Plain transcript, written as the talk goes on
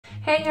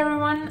Hey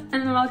everyone,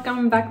 and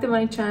welcome back to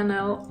my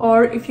channel,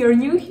 or if you're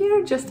new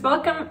here, just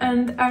welcome,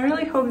 and I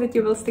really hope that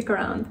you will stick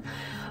around.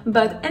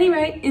 But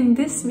anyway, in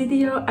this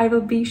video I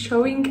will be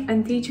showing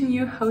and teaching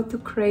you how to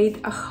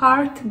create a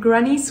heart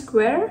granny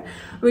square,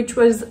 which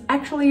was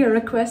actually a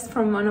request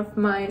from one of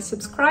my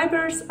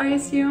subscribers, I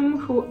assume,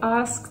 who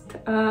asked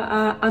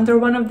under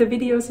one of the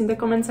videos in the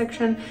comment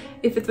section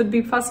if it would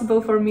be possible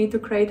for me to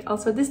create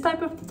also this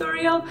type of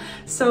tutorial.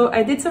 So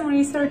I did some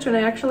research and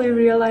I actually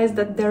realized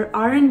that there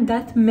aren't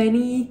that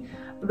many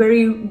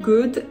very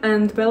good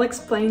and well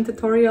explained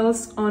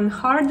tutorials on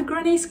hard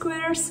granny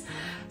squares.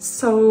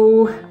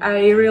 So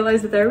I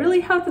realized that I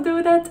really have to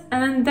do that,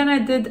 and then I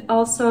did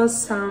also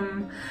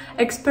some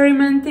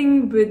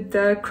experimenting with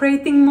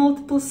creating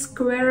multiple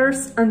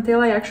squares until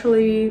I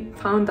actually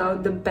found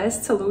out the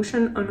best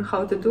solution on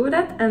how to do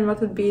that and what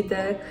would be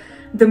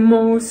the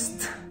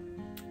most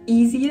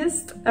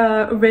easiest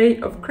way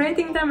of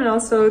creating them, and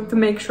also to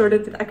make sure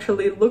that it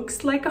actually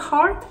looks like a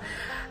heart.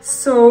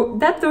 So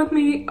that took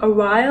me a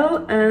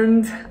while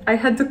and I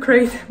had to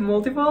create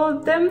multiple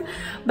of them,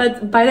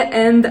 but by the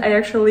end I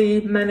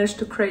actually managed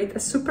to create a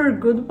super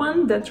good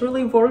one that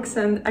really works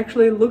and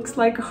actually looks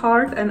like a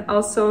heart and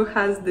also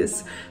has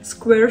this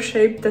square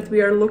shape that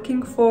we are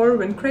looking for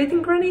when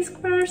creating granny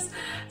squares.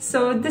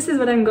 So this is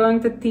what I'm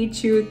going to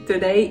teach you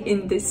today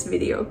in this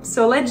video.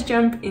 So let's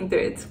jump into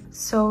it.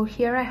 So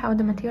here I have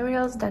the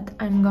materials that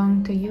I'm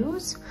going to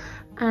use.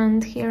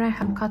 And here I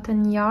have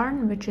cotton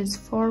yarn, which is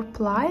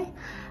 4-ply,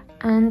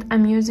 and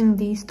I'm using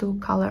these two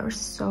colors,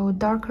 so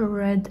darker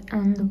red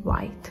and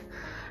white.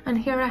 And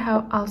here I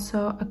have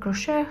also a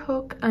crochet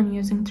hook. I'm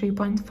using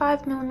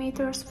 3.5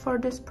 millimeters for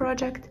this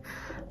project,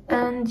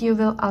 and you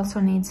will also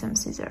need some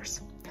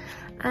scissors.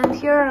 And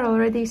here are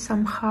already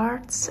some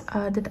hearts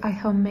that I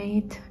have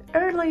made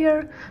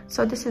earlier,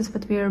 so this is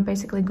what we are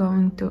basically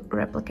going to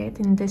replicate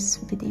in this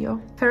video.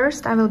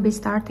 First, I will be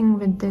starting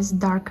with this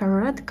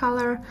darker red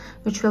color,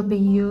 which will be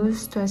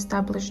used to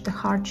establish the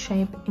heart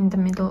shape in the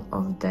middle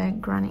of the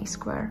granny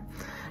square.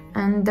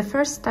 And the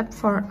first step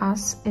for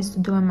us is to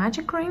do a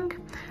magic ring,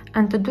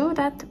 and to do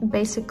that,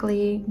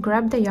 basically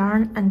grab the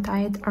yarn and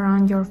tie it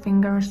around your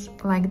fingers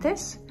like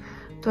this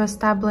to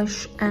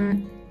establish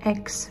an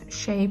X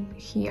shape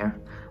here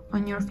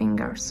on your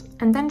fingers.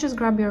 And then just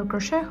grab your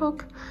crochet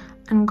hook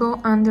and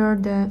go under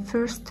the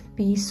first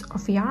piece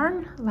of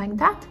yarn like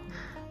that,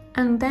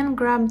 and then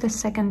grab the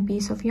second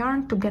piece of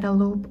yarn to get a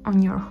loop on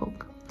your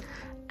hook,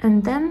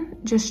 and then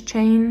just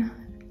chain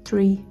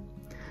 3.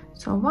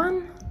 So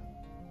 1,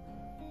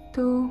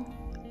 2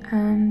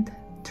 and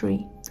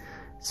 3.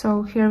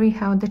 So here we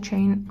have the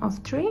chain of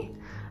 3,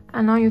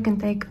 and now you can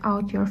take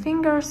out your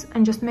fingers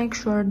and just make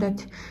sure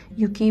that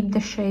you keep the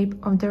shape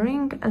of the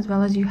ring as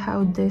well as you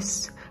have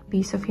this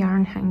piece of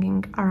yarn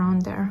hanging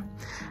around there.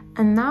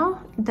 And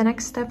now the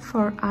next step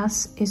for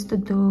us is to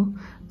do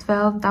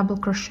 12 double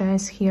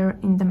crochets here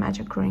in the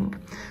magic ring.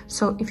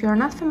 So if you're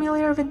not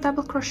familiar with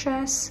double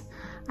crochets,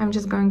 I'm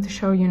just going to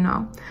show you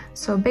now.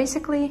 So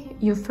basically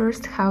you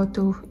first have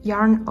to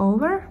yarn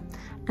over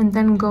and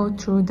then go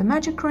through the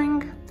magic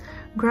ring,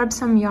 grab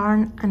some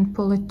yarn and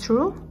pull it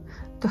through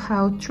to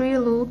have 3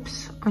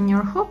 loops on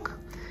your hook,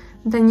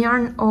 then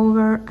yarn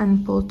over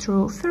and pull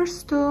through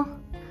first 2,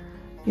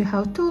 you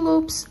have 2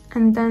 loops,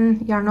 and then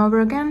yarn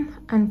over again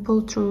and pull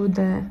through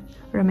the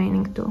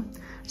remaining 2.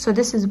 So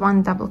this is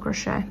 1 double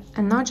crochet,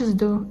 and now just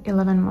do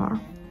 11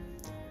 more.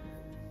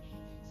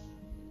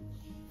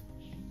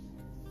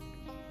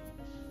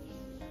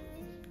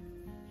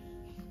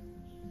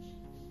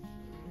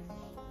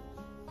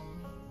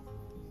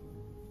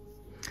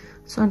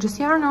 So just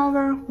yarn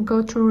over,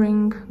 go through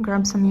ring,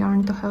 grab some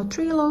yarn to have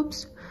 3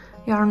 loops,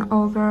 yarn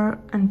over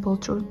and pull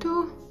through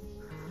 2,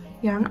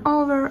 yarn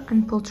over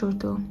and pull through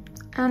 2.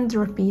 And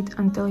repeat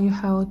until you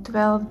have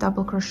 12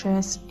 double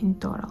crochets in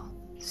total.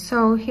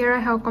 So here I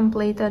have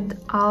completed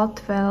all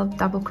 12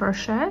 double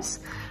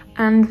crochets,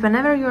 and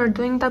whenever you are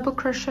doing double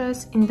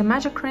crochets in the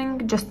magic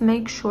ring, just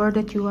make sure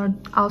that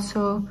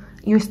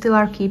you still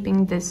are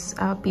keeping this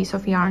piece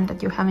of yarn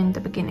that you have in the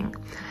beginning.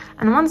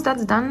 And once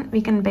that's done, we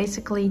can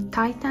basically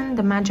tighten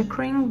the magic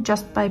ring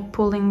just by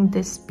pulling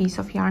this piece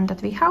of yarn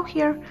that we have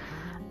here,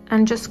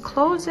 and just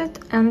close it,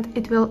 and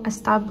it will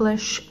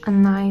establish a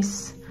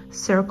nice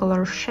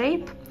circular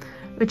shape,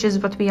 which is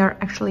what we are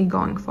actually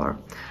going for.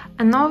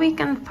 And now we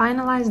can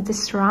finalize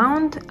this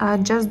round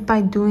just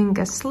by doing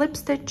a slip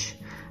stitch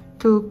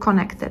to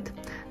connect it.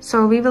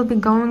 So we will be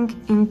going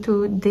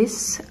into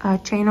this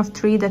chain of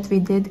 3 that we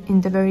did in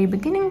the very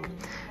beginning,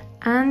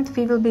 and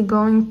we will be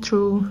going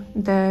through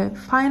the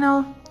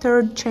final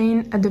 3rd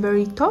chain at the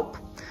very top.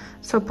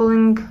 So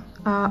pulling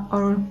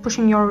or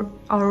pushing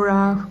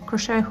our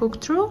crochet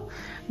hook through,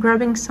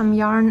 grabbing some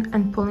yarn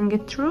and pulling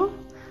it through,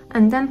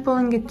 and then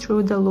pulling it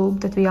through the loop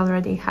that we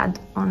already had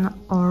on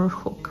our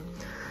hook.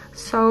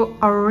 So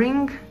our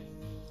ring,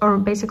 or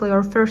basically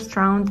our first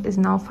round, is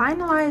now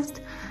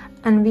finalized,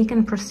 and we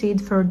can proceed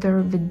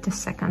further with the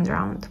second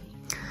round.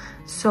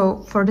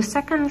 So for the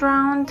second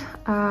round,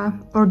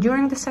 or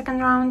during the second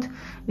round,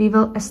 we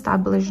will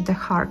establish the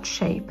heart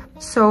shape.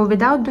 So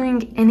without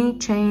doing any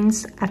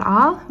chains at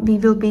all, we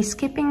will be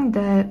skipping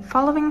the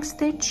following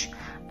stitch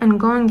and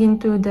going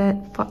into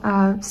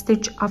the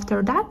stitch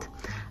after that.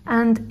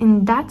 And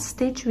in that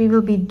stitch, we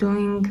will be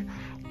doing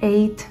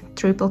 8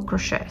 triple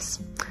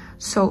crochets.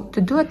 So to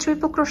do a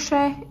triple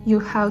crochet, you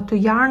have to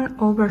yarn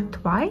over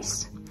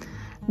twice,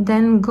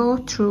 then go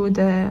through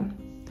the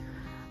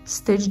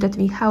stitch that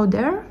we have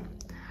there,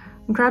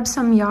 grab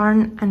some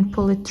yarn and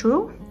pull it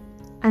through,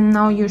 and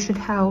now you should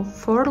have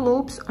 4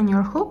 loops on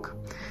your hook,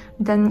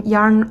 then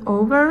yarn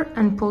over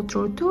and pull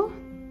through 2.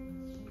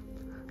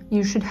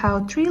 You should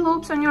have 3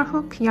 loops on your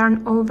hook,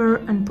 yarn over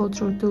and pull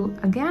through 2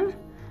 again,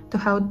 to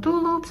have 2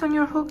 loops on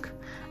your hook,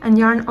 and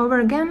yarn over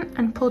again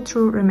and pull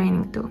through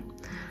remaining 2.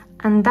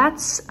 And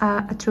that's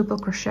a triple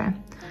crochet.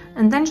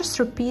 And then just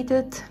repeat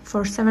it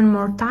for 7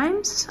 more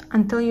times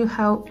until you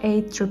have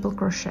 8 triple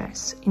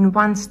crochets in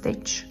one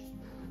stitch.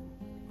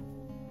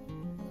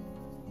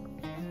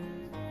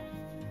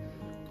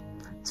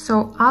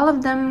 So all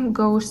of them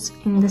goes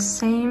in the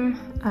same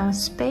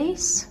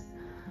space,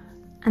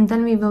 and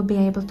then we will be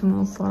able to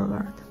move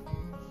forward.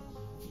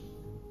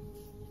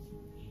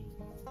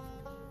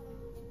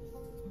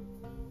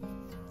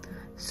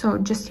 So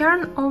just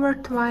yarn over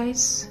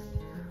twice,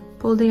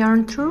 pull the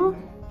yarn through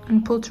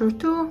and pull through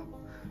 2,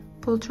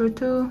 pull through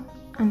 2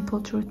 and pull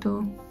through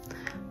 2,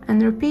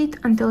 and repeat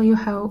until you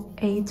have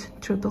 8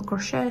 triple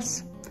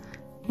crochets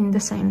in the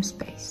same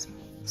space.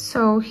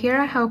 So here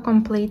I have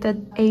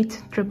completed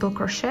 8 triple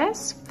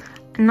crochets,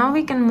 and now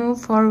we can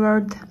move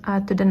forward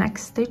to the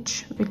next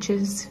stitch, which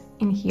is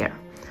in here.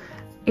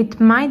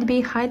 It might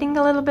be hiding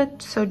a little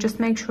bit, so just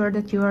make sure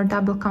that you are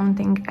double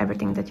counting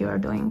everything that you are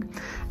doing.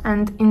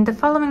 And in the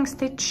following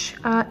stitch,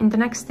 in the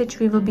next stitch,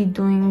 we will be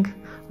doing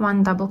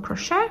 1 double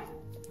crochet,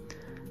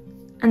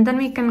 and then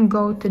we can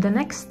go to the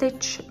next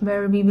stitch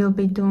where we will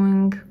be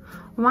doing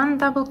 1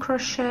 double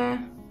crochet,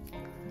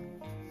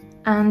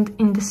 and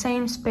in the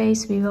same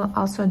space we will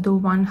also do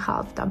 1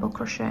 half double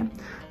crochet.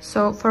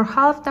 So for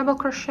half double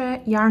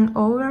crochet, yarn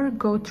over,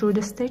 go through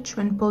the stitch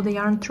and pull the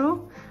yarn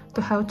through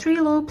to have 3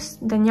 loops,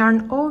 then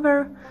yarn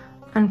over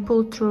and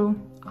pull through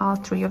all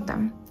 3 of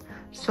them.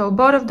 So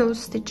both of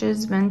those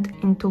stitches went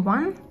into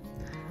 1,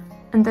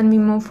 and then we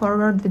move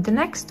forward with the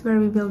next, where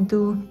we will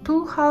do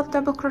 2 half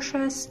double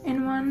crochets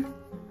in 1.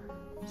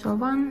 So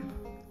 1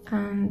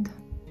 and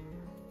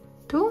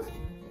 2,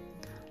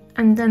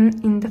 and then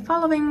in the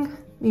following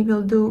we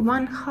will do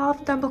 1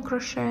 half double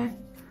crochet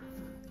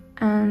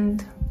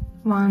and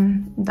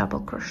 1 double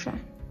crochet,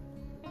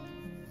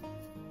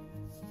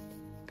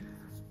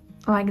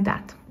 like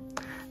that.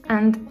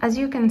 And as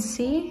you can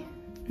see,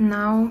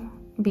 now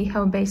we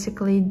have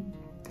basically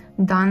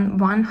done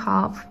 1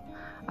 half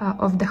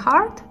of the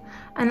heart,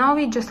 and now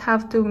we just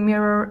have to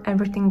mirror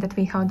everything that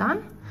we have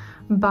done.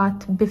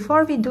 But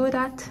before we do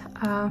that,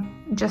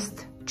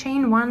 just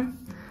chain 1,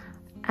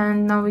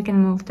 and now we can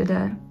move to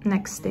the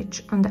next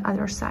stitch on the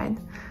other side.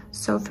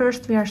 So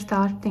first we are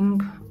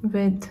starting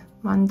with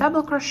 1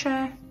 double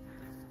crochet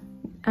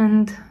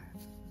and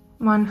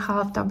 1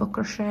 half double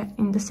crochet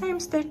in the same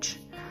stitch.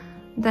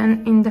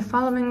 Then in the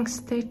following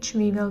stitch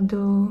we will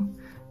do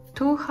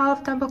 2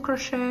 half double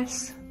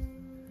crochets,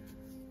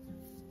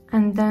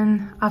 and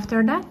then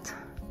after that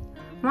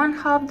 1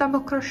 half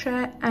double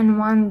crochet and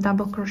 1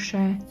 double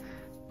crochet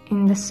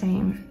in the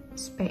same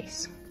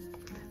space,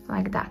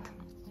 like that.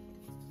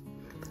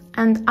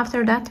 And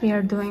after that we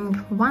are doing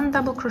 1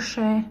 double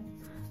crochet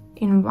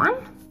in 1,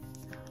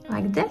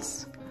 like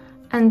this,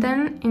 and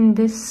then in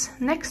this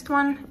next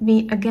one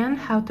we again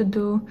have to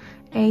do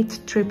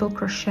 8 triple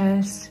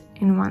crochets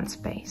in one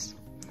space.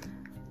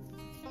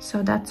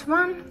 So that's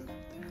 1,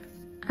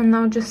 and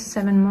now just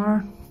 7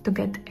 more to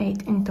get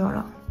 8 in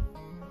total.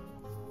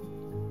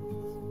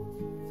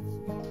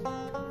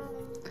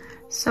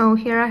 So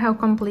here I have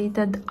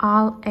completed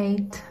all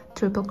 8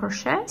 triple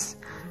crochets,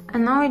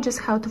 and now we just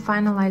have to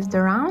finalize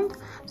the round.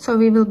 So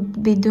we will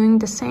be doing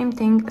the same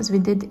thing as we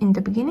did in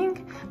the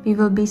beginning. We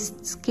will be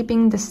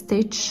skipping the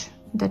stitch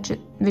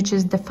which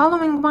is the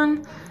following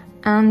one,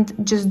 and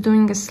just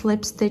doing a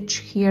slip stitch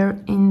here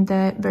in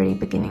the very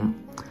beginning.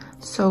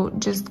 So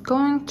just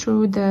going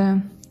through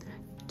the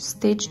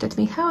stitch that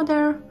we have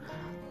there,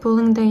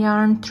 pulling the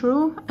yarn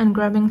through and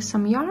grabbing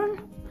some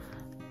yarn,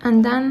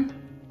 and then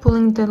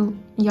pulling the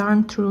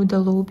yarn through the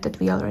loop that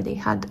we already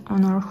had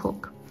on our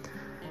hook.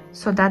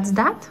 So that's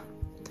that.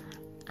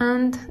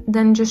 And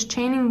then just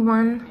chaining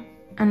 1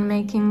 and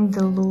making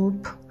the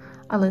loop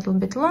a little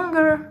bit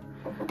longer,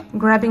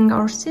 grabbing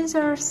our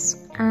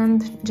scissors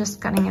and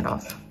just cutting it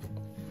off.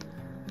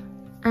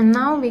 And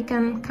now we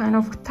can kind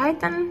of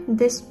tighten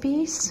this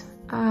piece,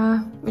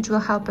 which will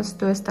help us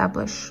to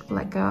establish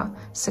like a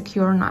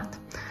secure knot.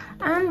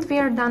 And we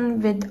are done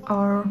with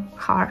our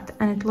heart,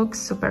 and it looks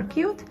super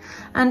cute.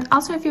 And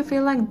also, if you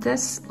feel like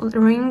this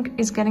ring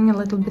is getting a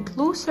little bit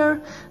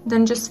looser,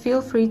 then just feel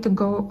free to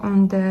go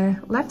on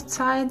the left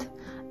side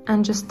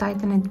and just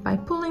tighten it by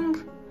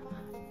pulling,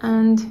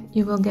 and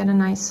you will get a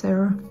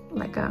nicer,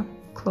 like a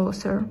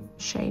closer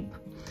shape.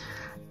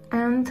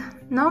 And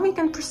now we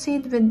can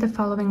proceed with the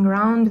following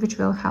round, which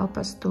will help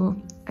us to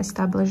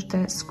establish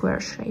the square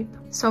shape.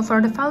 So for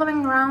the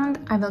following round,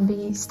 I will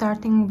be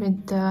starting with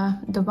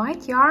the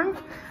white yarn,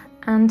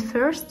 and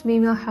first we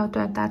will have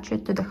to attach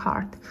it to the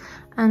heart.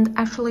 And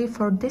actually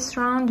for this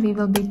round, we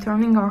will be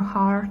turning our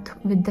heart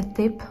with the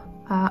tip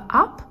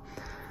up.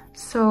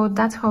 So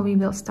that's how we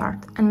will start.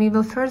 And we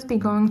will first be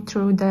going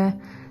through the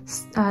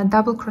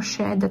double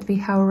crochet that we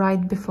have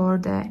right before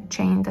the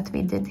chain that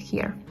we did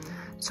here.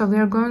 So we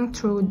are going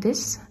through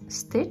this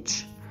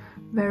stitch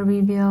where we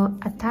will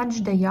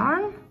attach the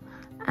yarn,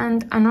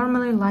 and I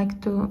normally like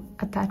to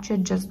attach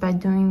it just by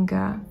doing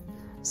a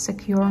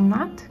secure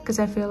knot, because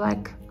I feel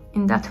like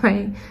in that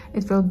way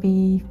it will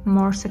be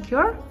more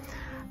secure.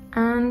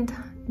 And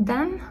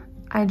then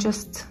I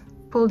just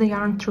pull the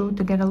yarn through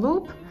to get a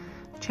loop,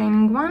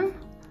 chaining one,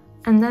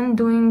 and then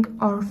doing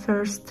our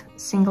first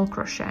single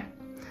crochet.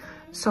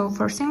 So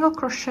for single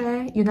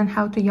crochet, you don't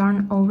have to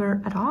yarn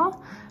over at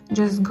all.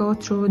 Just go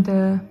through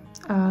the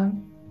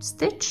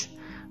stitch,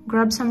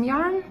 grab some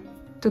yarn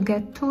to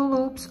get 2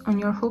 loops on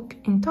your hook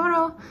in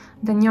total,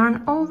 then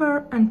yarn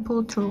over and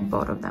pull through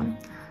both of them.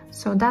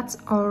 So that's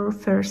our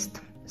first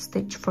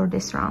stitch for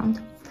this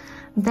round.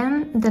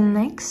 Then the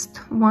next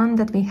one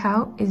that we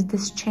have is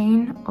this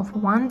chain of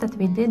 1 that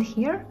we did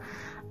here.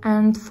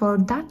 And for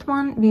that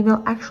one, we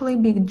will actually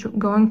be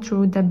going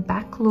through the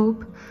back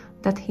loop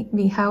that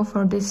we have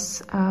for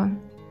this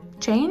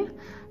chain.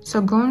 So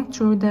going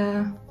through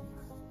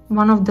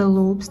one of the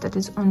loops that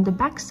is on the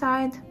back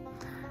side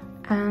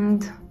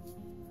and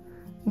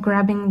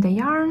grabbing the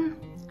yarn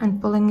and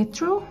pulling it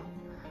through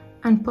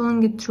and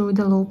pulling it through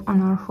the loop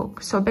on our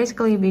hook. So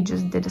basically we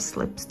just did a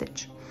slip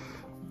stitch.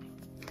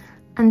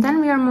 And then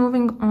we are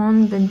moving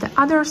on with the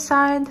other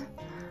side,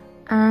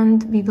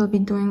 and we will be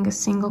doing a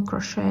single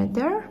crochet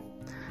there.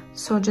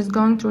 So just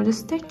going through the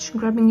stitch,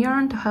 grabbing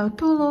yarn to have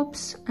 2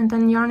 loops, and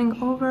then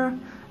yarning over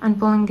and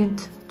pulling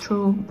it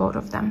through both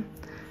of them,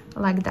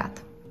 like that.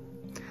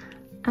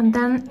 And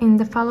then in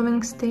the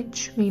following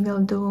stitch, we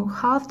will do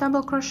half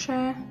double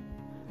crochet,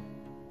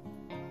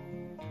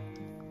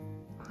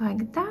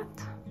 like that.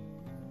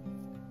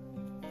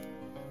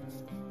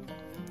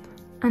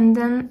 And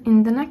then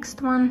in the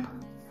next one,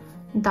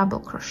 double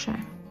crochet.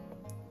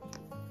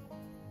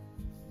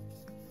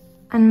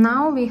 And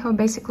now we have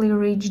basically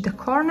reached the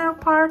corner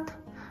part.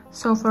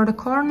 So for the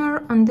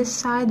corner on this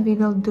side, we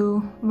will do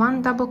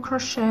 1 double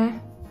crochet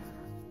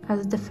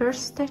as the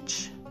first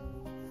stitch,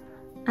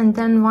 and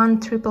then 1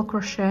 triple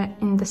crochet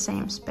in the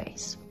same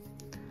space,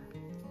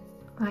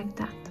 like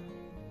that.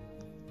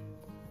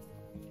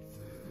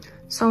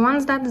 So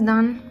once that's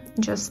done,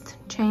 just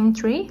chain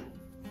 3.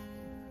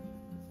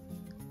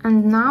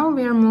 And now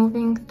we are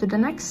moving to the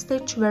next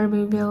stitch where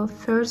we will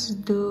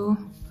first do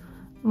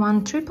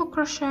 1 triple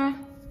crochet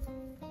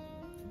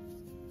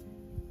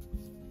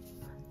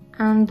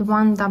and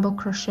 1 double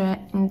crochet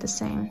in the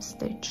same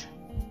stitch,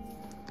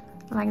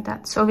 like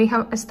that. So we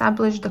have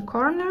established the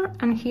corner,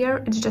 and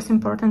here it's just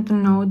important to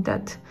note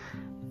that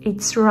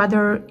it's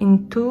rather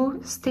in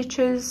 2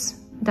 stitches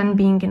than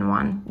being in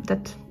 1.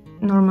 That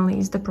normally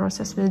is the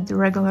process with the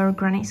regular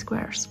granny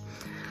squares.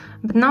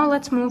 But now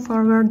let's move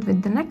forward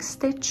with the next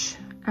stitch,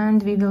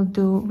 and we will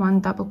do 1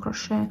 double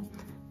crochet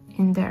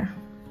in there.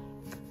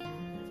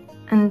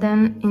 And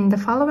then in the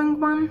following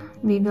one,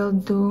 we will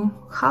do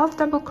half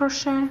double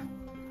crochet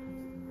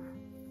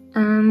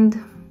and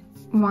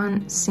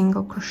 1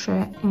 single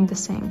crochet in the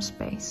same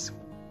space.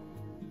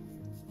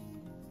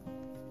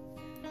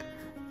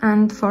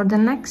 And for the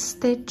next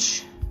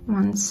stitch,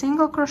 1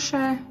 single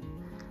crochet,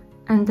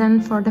 and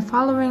then for the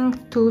following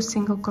 2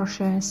 single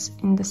crochets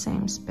in the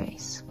same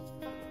space,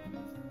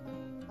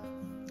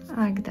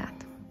 like that.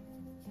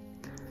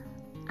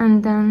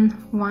 And then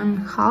 1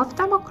 half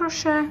double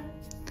crochet.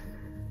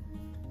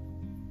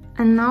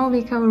 And now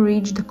we have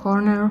reached the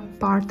corner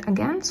part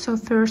again. So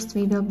first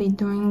we will be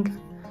doing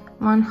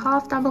 1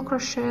 half double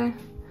crochet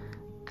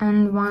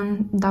and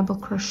 1 double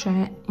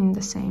crochet in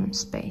the same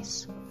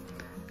space,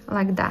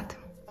 like that.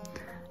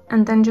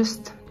 And then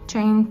just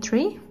chain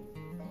 3.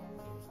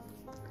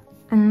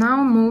 And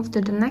now move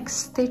to the next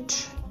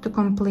stitch to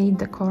complete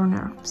the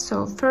corner.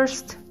 So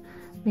first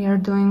we are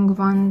doing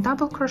 1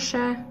 double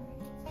crochet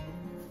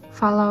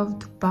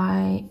followed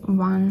by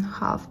 1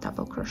 half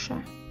double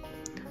crochet,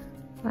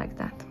 like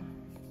that.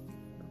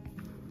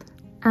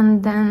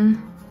 And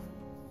then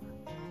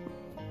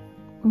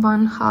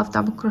 1 half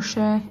double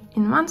crochet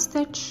in 1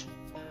 stitch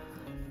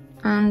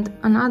and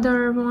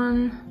another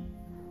one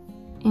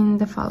in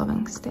the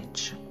following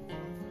stitch.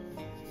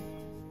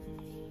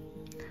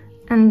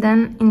 And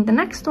then in the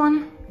next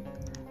one,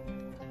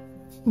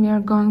 we are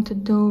going to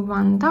do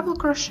 1 double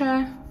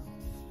crochet,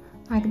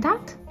 like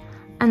that.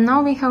 And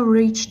now we have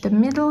reached the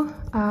middle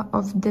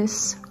of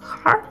this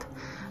heart.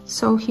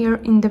 So here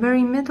in the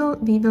very middle,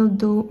 we will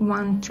do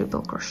 1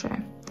 triple crochet.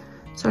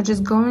 So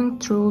just going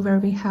through where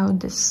we have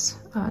this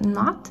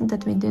knot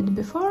that we did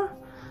before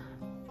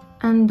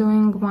and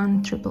doing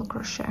 1 triple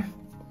crochet,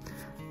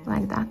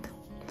 like that.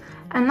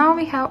 And now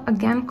we have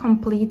again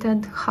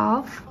completed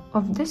half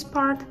of this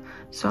part.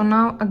 So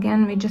now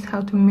again we just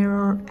have to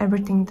mirror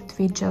everything that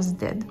we just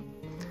did.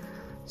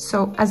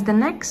 So as the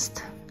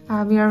next,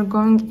 we are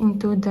going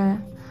into the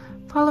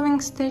following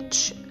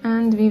stitch,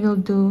 and we will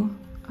do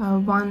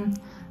 1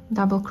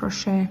 double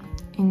crochet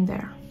in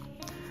there,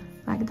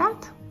 like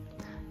that.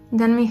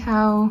 Then we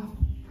have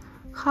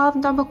half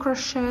double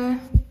crochet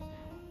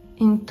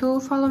in 2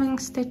 following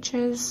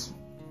stitches,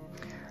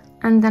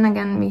 and then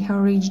again we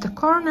have reached the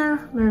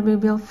corner where we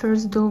will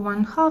first do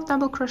 1 half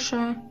double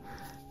crochet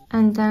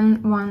and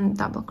then 1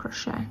 double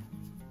crochet,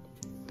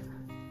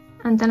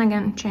 and then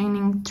again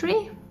chaining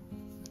 3,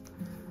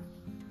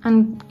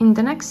 and in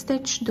the next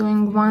stitch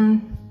doing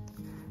 1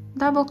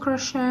 double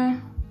crochet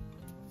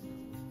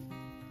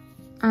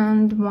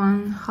and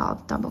 1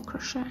 half double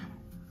crochet,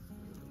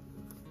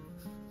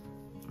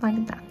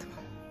 like that.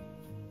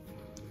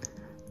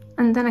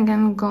 And then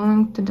again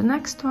going to the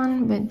next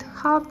one with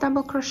half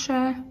double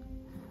crochet,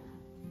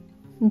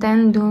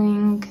 then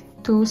doing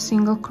 2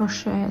 single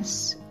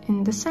crochets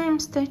in the same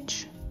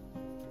stitch,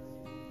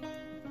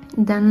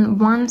 then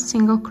 1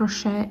 single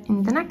crochet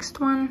in the next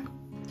one,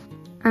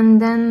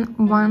 and then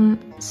 1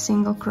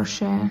 single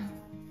crochet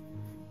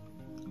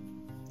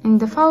in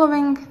the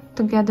following,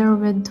 together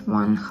with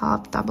 1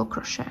 half double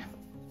crochet,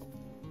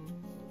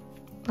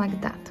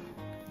 like that.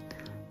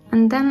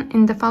 And then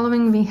in the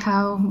following we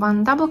have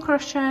 1 double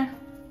crochet,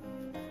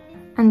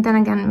 and then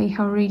again we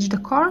have reached the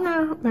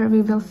corner where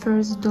we will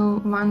first do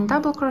 1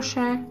 double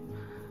crochet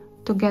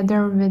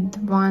together with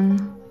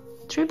 1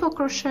 triple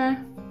crochet,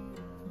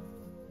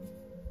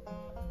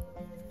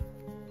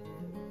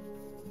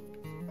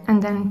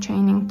 and then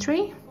chaining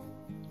 3,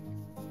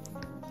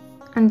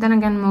 and then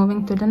again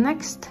moving to the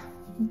next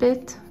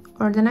bit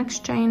or the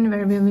next chain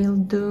where we will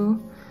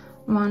do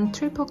 1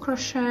 triple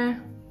crochet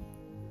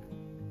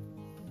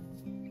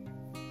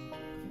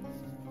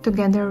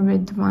together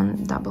with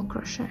 1 double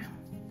crochet,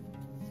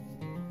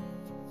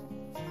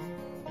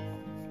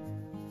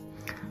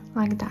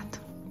 like that.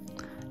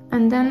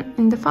 And then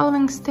in the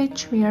following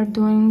stitch we are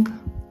doing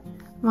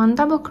 1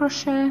 double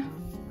crochet,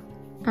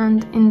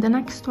 and in the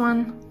next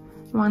one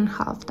 1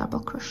 half double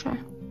crochet.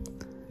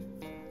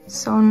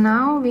 So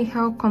now we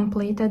have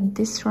completed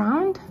this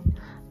round,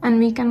 and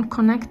we can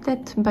connect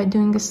it by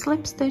doing a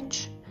slip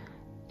stitch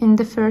in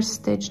the first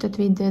stitch that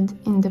we did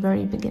in the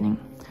very beginning.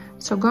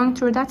 So going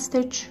through that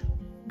stitch,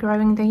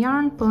 grabbing the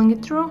yarn, pulling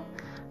it through,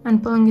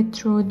 and pulling it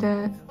through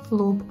the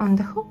loop on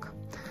the hook.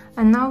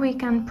 And now we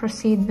can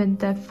proceed with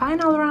the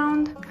final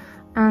round.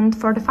 And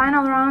for the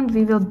final round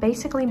we will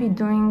basically be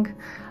doing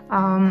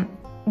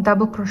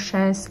double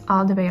crochets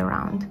all the way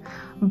around.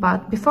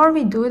 But before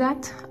we do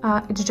that,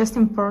 it's just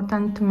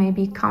important to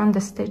maybe count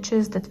the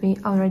stitches that we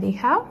already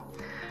have.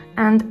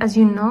 And as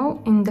you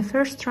know, in the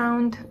first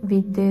round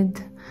we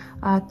did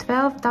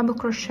 12 double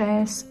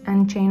crochets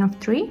and chain of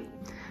 3.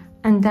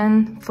 And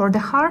then for the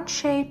heart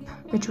shape,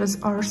 which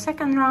was our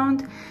second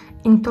round,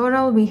 in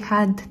total we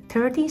had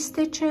 30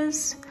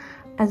 stitches,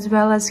 as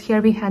well as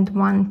here we had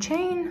 1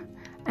 chain,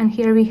 and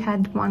here we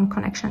had 1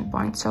 connection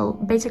point. So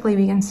basically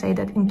we can say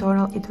that in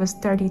total it was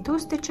 32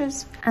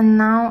 stitches. And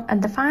now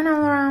at the final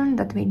round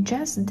that we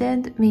just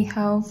did, we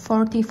have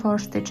 44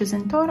 stitches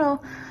in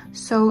total,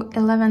 so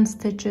 11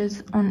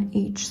 stitches on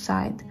each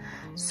side.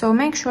 So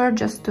make sure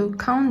just to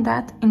count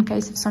that in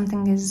case if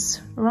something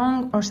is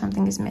wrong or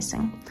something is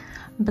missing.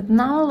 But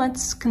now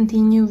let's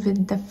continue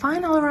with the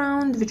final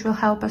round, which will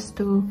help us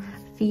to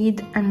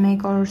feed and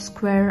make our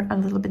square a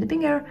little bit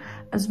bigger,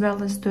 as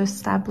well as to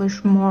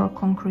establish more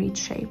concrete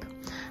shape.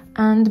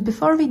 And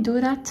before we do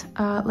that,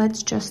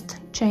 let's just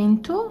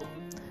chain 2,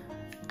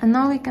 and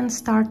now we can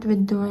start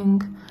with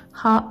doing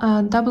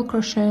double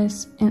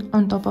crochets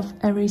on top of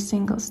every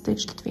single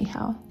stitch that we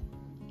have.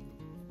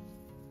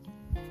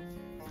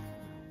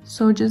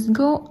 So just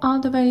go all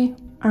the way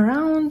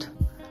around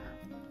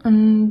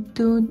and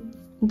do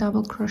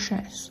double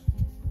crochets.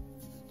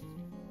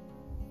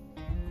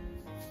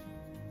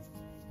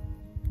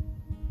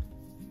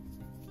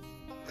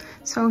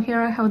 So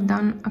here I have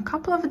done a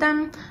couple of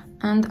them,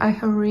 and I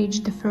have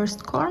reached the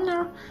first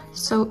corner.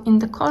 So in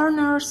the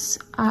corners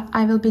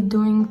I will be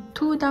doing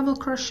 2 double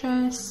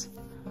crochets,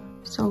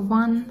 so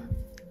 1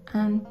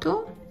 and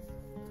 2,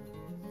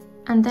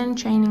 and then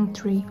chaining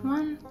 3,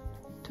 1,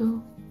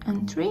 2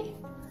 and 3,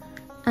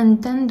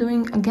 and then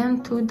doing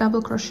again 2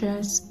 double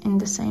crochets in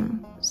the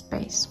same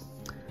space.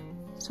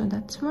 So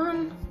that's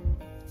 1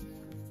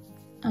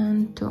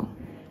 and 2.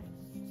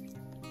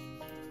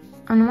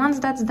 And once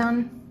that's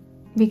done,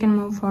 we can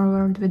move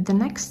forward with the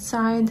next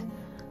side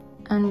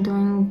and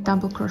doing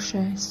double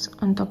crochets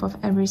on top of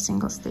every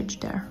single stitch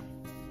there.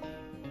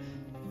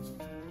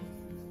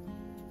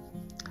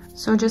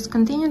 So just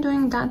continue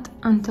doing that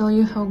until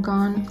you have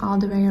gone all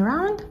the way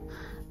around,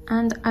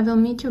 and I will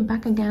meet you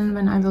back again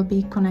when I will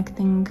be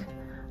connecting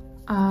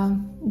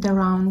the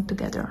round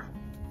together.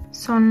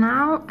 So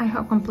now I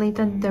have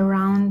completed the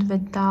round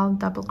with all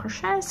double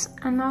crochets,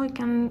 and now we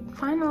can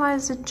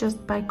finalize it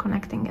just by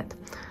connecting it.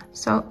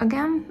 So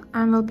again,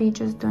 I will be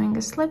just doing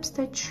a slip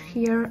stitch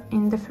here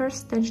in the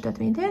first stitch that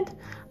we did,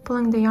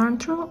 pulling the yarn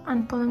through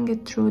and pulling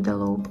it through the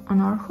loop on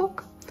our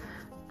hook,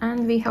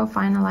 and we have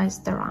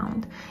finalized the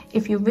round.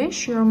 If you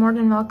wish, you're more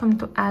than welcome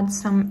to add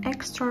some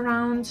extra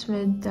rounds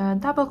with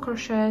double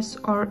crochets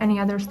or any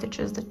other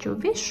stitches that you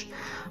wish,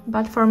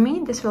 but for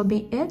me this will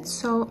be it.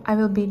 So I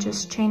will be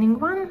just chaining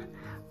one,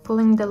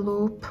 pulling the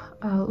loop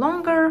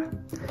longer,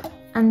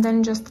 and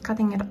then just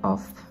cutting it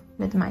off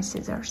with my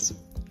scissors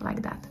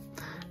like that.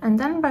 And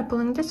then by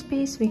pulling this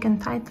piece we can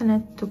tighten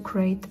it to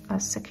create a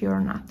secure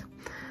knot.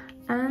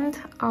 And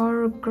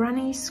our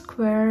granny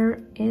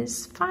square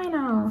is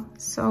final.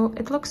 So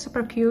it looks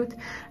super cute,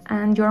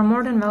 and you're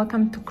more than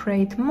welcome to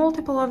create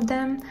multiple of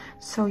them,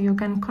 so you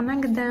can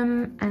connect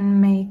them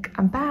and make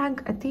a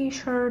bag, a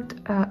t-shirt,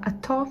 a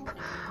top,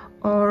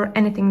 or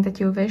anything that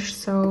you wish.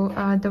 So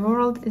the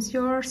world is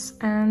yours,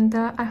 and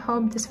I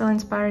hope this will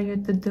inspire you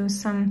to do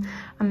some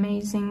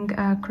amazing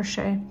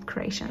crochet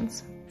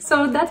creations.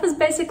 So that was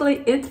basically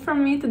it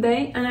from me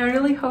today, and I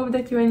really hope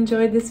that you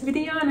enjoyed this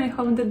video, and I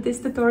hope that this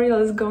tutorial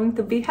is going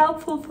to be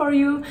helpful for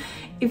you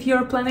if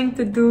you're planning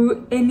to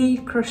do any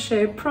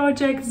crochet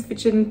projects,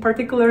 which in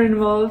particular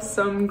involves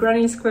some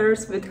granny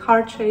squares with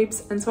heart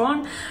shapes and so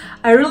on.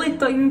 I really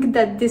think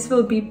that this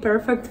will be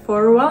perfect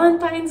for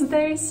Valentine's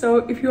Day, so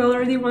if you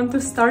already want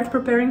to start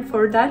preparing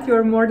for that,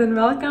 you're more than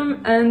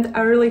welcome, and I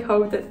really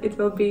hope that it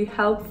will be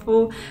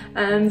helpful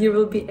and you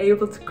will be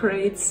able to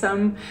create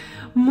some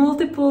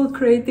multiple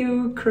creative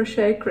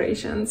crochet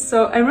creations.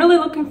 So I'm really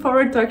looking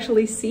forward to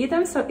actually see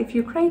them. So if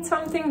you create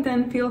something,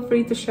 then feel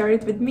free to share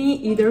it with me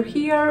either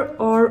here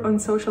or on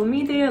social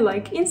media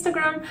like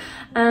Instagram,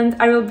 and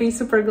I will be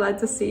super glad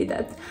to see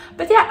that.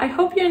 But yeah, I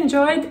hope you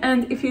enjoyed,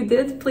 and if you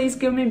did, please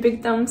give me a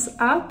big thumbs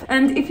up,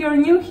 and if you're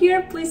new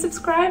here, please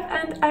subscribe,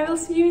 and I will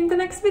see you in the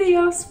next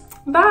videos.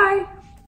 Bye!